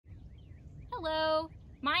Hello,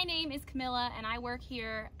 my name is Camilla and I work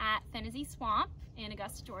here at Phinizy Swamp in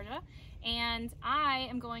Augusta, Georgia. And I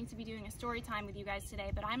am going to be doing a story time with you guys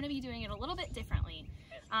today, but I'm going to be doing it a little bit differently.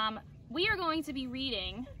 We are going to be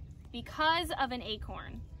reading Because of an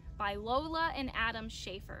Acorn by Lola and Adam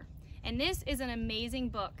Schaefer. And this is an amazing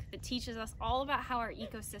book that teaches us all about how our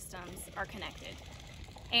ecosystems are connected.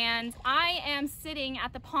 And I am sitting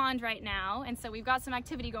at the pond right now, and so we've got some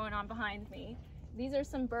activity going on behind me. These are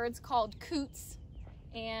some birds called coots,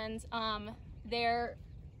 and they're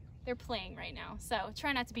playing right now, so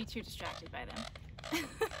try not to be too distracted by them.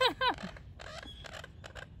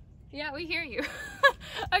 Yeah, we hear you.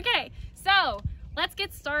 Okay, so let's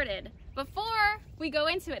get started. Before we go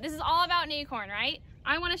into it, this is all about an acorn, right?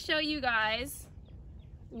 I want to show you guys,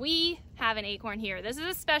 we have an acorn here. This is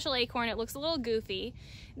a special acorn. It looks a little goofy.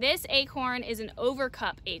 This acorn is an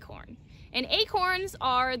overcup acorn. And acorns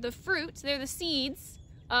are the fruit, they're the seeds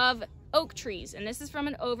of oak trees. And this is from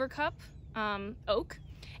an overcup oak.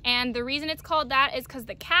 And the reason it's called that is because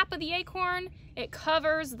the cap of the acorn, it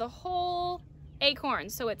covers the whole acorn.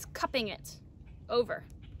 So it's cupping it over.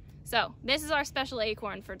 So this is our special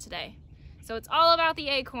acorn for today. So it's all about the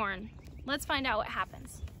acorn. Let's find out what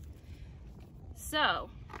happens. So,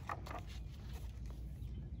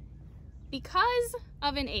 because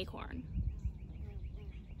of an acorn,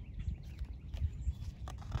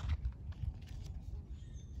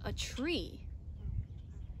 a tree,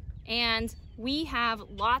 and we have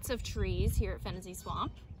lots of trees here at Phinizy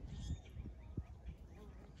Swamp.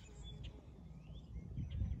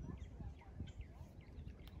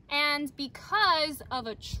 And because of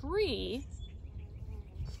a tree,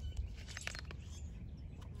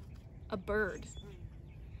 a bird.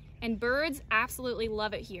 And birds absolutely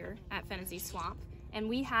love it here at Phinizy Swamp. And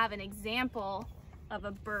we have an example of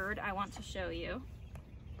a bird I want to show you.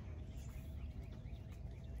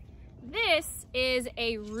 This is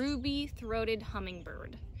a ruby-throated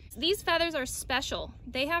hummingbird. These feathers are special.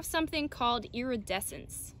 They have something called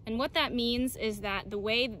iridescence. And what that means is that the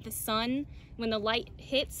way that the sun, when the light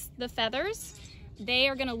hits the feathers, they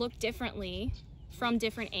are gonna look differently from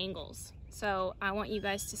different angles. So I want you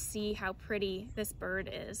guys to see how pretty this bird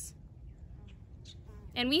is.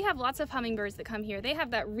 And we have lots of hummingbirds that come here. They have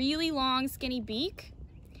that really long skinny beak,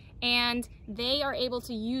 and they are able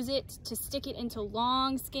to use it to stick it into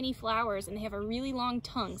long skinny flowers, and they have a really long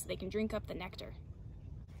tongue so they can drink up the nectar.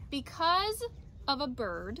 Because of a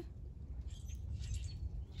bird,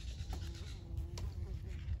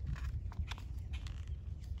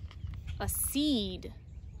 a seed.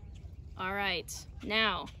 All right,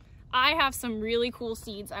 now I have some really cool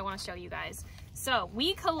seeds I want to show you guys. So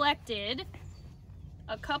we collected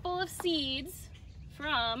a couple of seeds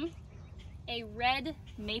from a red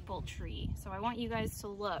maple tree. So I want you guys to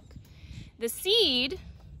look. The seed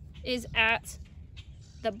is at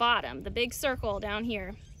the bottom, the big circle down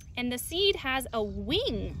here, and the seed has a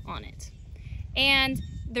wing on it. And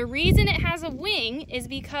the reason it has a wing is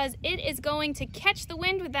because it is going to catch the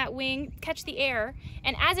wind with that wing, catch the air,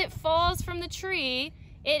 and as it falls from the tree,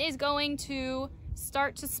 it is going to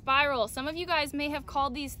start to spiral. Some of you guys may have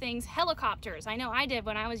called these things helicopters. I know I did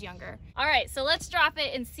when I was younger. All right, so let's drop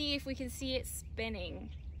it and see if we can see it spinning.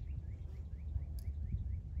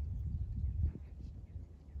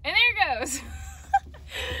 And there it goes.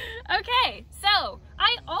 Okay, so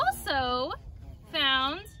I also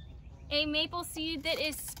found a maple seed that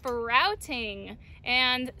is sprouting.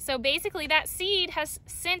 And so basically that seed has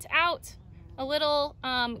sent out a little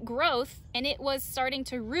growth, and it was starting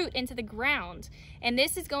to root into the ground. And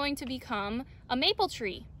this is going to become a maple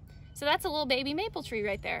tree. So that's a little baby maple tree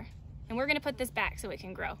right there. And we're gonna put this back so it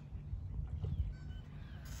can grow.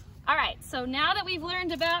 All right, so now that we've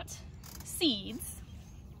learned about seeds,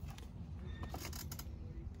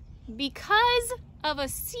 because of a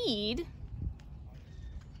seed,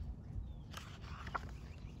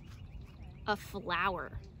 a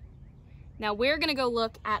flower. Now we're gonna go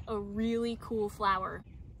look at a really cool flower.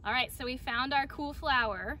 All right, so we found our cool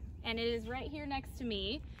flower, and it is right here next to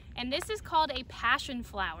me. And this is called a passion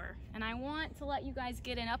flower. And I want to let you guys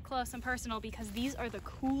get in up close and personal because these are the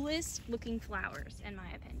coolest looking flowers, in my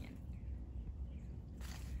opinion.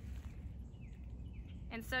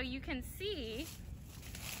 And so you can see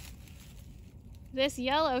this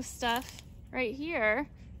yellow stuff right here,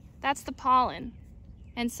 that's the pollen.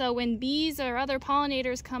 And so when bees or other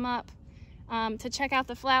pollinators come up to check out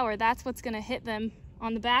the flower, that's what's gonna hit them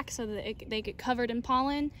on the back so that they get covered in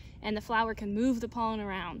pollen and the flower can move the pollen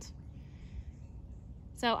around.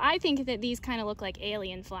 So I think that these kind of look like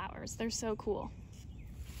alien flowers. They're so cool.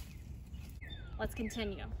 Let's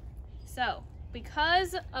continue. So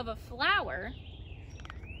because of a flower,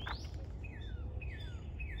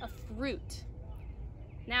 a fruit.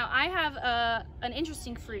 Now I have an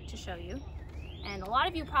interesting fruit to show you, and a lot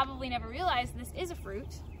of you probably never realized this is a fruit,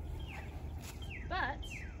 but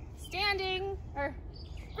standing or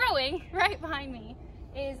growing right behind me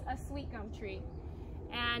is a sweet gum tree.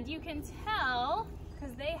 And you can tell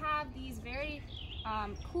because they have these very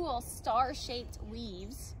cool star-shaped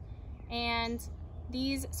leaves, and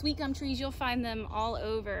these sweet gum trees, you'll find them all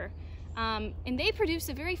over, and they produce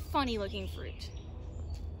a very funny looking fruit,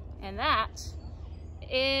 and that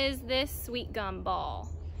is this sweet gum ball.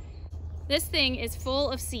 This thing is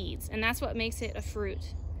full of seeds, and that's what makes it a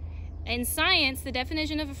fruit. In science, the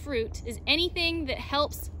definition of a fruit is anything that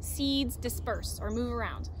helps seeds disperse or move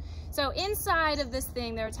around. So inside of this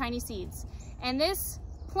thing there are tiny seeds, and this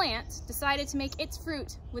plant decided to make its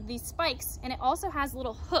fruit with these spikes, and it also has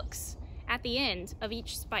little hooks at the end of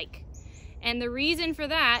each spike. And the reason for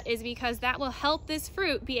that is because that will help this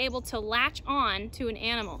fruit be able to latch on to an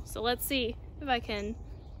animal. So let's see if I can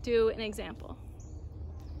do an example.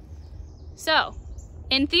 So,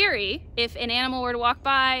 in theory, if an animal were to walk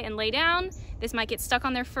by and lay down, this might get stuck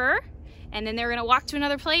on their fur, and then they're gonna walk to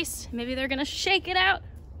another place, maybe they're gonna shake it out,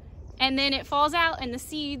 and then it falls out and the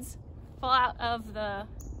seeds fall out of the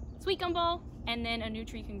sweet gum ball, and then a new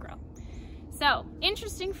tree can grow. So,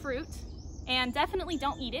 interesting fruit, and definitely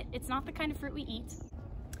don't eat it. It's not the kind of fruit we eat.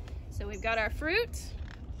 So we've got our fruit.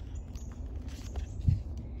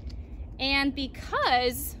 And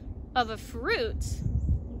because of a fruit,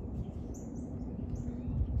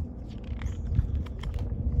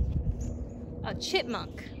 a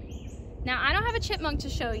chipmunk. Now, I don't have a chipmunk to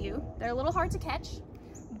show you. They're a little hard to catch,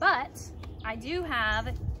 but I do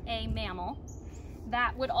have a mammal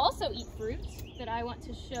that would also eat fruit that I want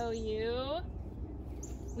to show you.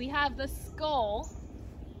 We have the skull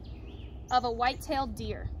of a white-tailed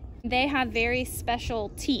deer. They have very special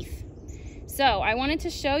teeth. So I wanted to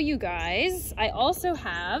show you guys, I also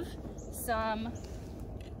have some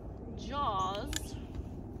jaws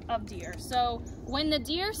of deer. So when the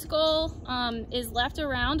deer skull is left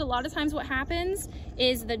around, a lot of times what happens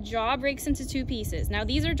is the jaw breaks into two pieces. Now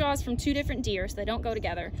these are jaws from two different deer, so they don't go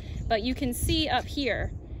together, but you can see up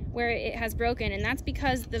here where it has broken, and that's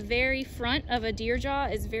because the very front of a deer jaw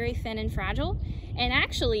is very thin and fragile. And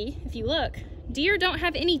actually, if you look, deer don't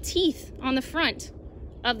have any teeth on the front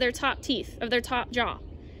of their top teeth, of their top jaw.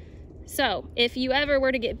 So if you ever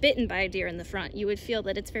were to get bitten by a deer in the front, you would feel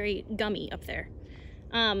that it's very gummy up there.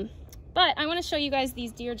 But I want to show you guys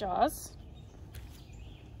these deer jaws.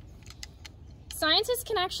 Scientists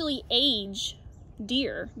can actually age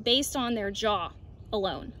deer based on their jaw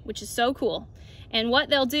alone, which is so cool. And what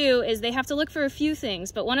they'll do is they have to look for a few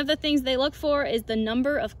things, but one of the things they look for is the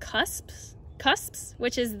number of cusps,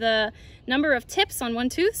 which is the number of tips on one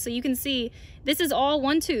tooth. So you can see this is all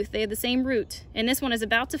one tooth. They have the same root, and this one is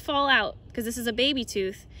about to fall out because this is a baby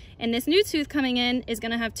tooth, and this new tooth coming in is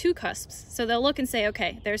going to have two cusps. So they'll look and say,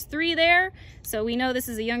 okay, there's 3 there, so we know this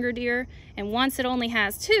is a younger deer. And once it only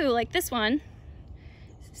has 2, like this one,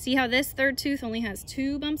 see how this third tooth only has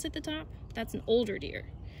 2 bumps at the top? That's an older deer.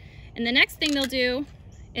 And the next thing they'll do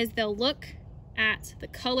is they'll look at the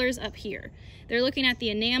colors up here. They're looking at the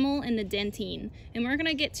enamel and the dentine. And we're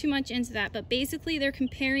gonna get too much into that, but basically they're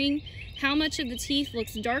comparing how much of the teeth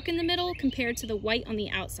looks dark in the middle compared to the white on the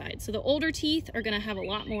outside. So the older teeth are gonna have a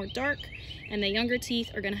lot more dark, and the younger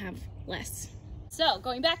teeth are gonna have less. So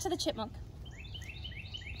going back to the chipmunk.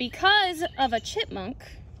 Because of a chipmunk,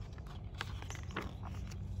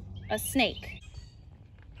 a snake.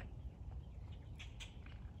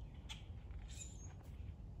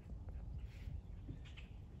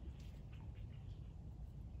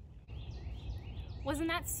 Wasn't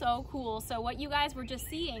that so cool? So what you guys were just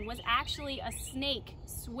seeing was actually a snake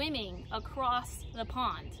swimming across the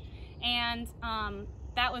pond. And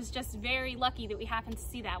that was just very lucky that we happened to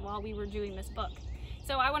see that while we were doing this book.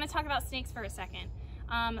 So I want to talk about snakes for a second.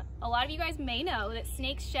 A lot of you guys may know that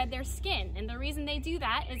snakes shed their skin, and the reason they do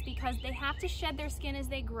that is because they have to shed their skin as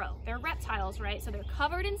they grow. They're reptiles, right? So they're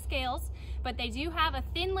covered in scales, but they do have a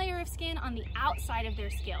thin layer of skin on the outside of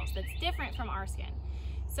their scales that's different from our skin.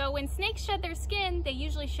 So when snakes shed their skin, they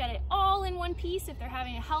usually shed it all in one piece if they're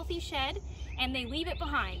having a healthy shed, and they leave it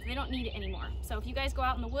behind. They don't need it anymore. So if you guys go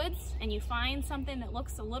out in the woods and you find something that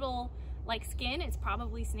looks a little like skin, it's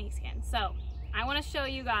probably snake skin. So I want to show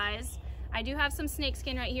you guys, I do have some snake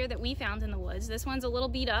skin right here that we found in the woods. This one's a little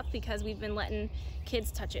beat up because we've been letting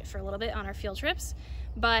kids touch it for a little bit on our field trips.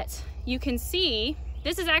 But you can see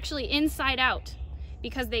this is actually inside out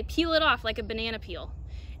because they peel it off like a banana peel.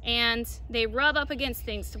 And they rub up against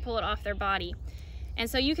things to pull it off their body. And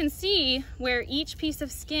so you can see where each piece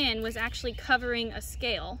of skin was actually covering a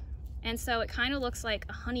scale. And so it kind of looks like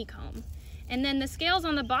a honeycomb. And then the scales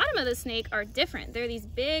on the bottom of the snake are different. They're these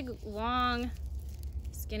big, long,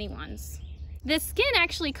 skinny ones. The skin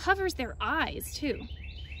actually covers their eyes too.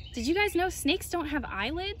 Did you guys know snakes don't have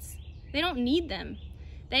eyelids? They don't need them.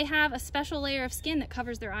 They have a special layer of skin that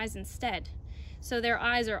covers their eyes instead. So their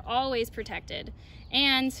eyes are always protected.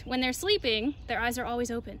 And when they're sleeping, their eyes are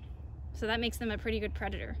always open. So that makes them a pretty good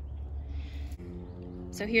predator.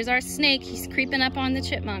 So here's our snake. He's creeping up on the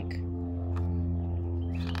chipmunk.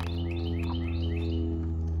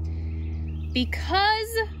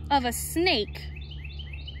 Because of a snake,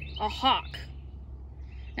 a hawk.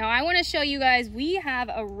 Now I want to show you guys, we have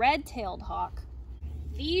a red-tailed hawk.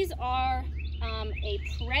 These are a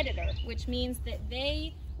predator, which means that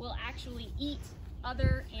they will actually eat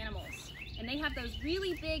other animals. And they have those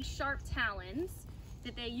really big sharp talons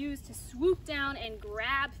that they use to swoop down and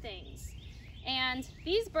grab things. And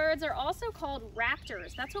these birds are also called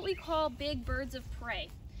raptors. That's what we call big birds of prey.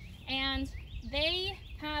 And they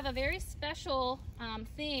have a very special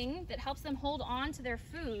thing that helps them hold on to their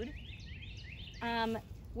food.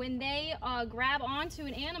 When they grab onto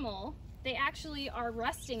an animal, they actually are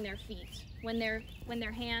resting their feet. When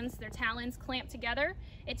their hands, their talons clamp together,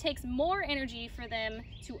 it takes more energy for them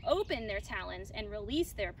to open their talons and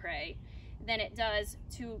release their prey than it does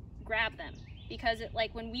to grab them. Because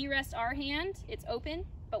like when we rest our hand, it's open,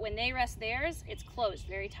 but when they rest theirs, it's closed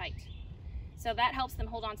very tight. So that helps them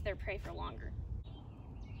hold on to their prey for longer.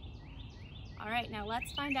 All right, now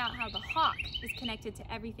let's find out how the hawk is connected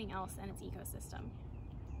to everything else in its ecosystem.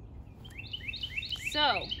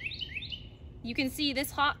 So, you can see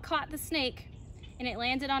this hawk caught the snake and it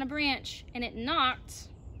landed on a branch and it knocked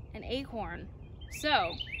an acorn.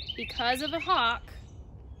 So, because of a hawk,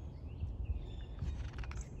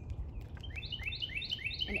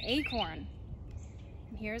 an acorn,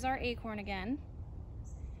 and here's our acorn again,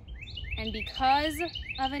 and because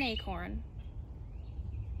of an acorn,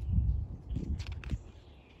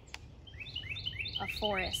 a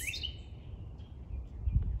forest.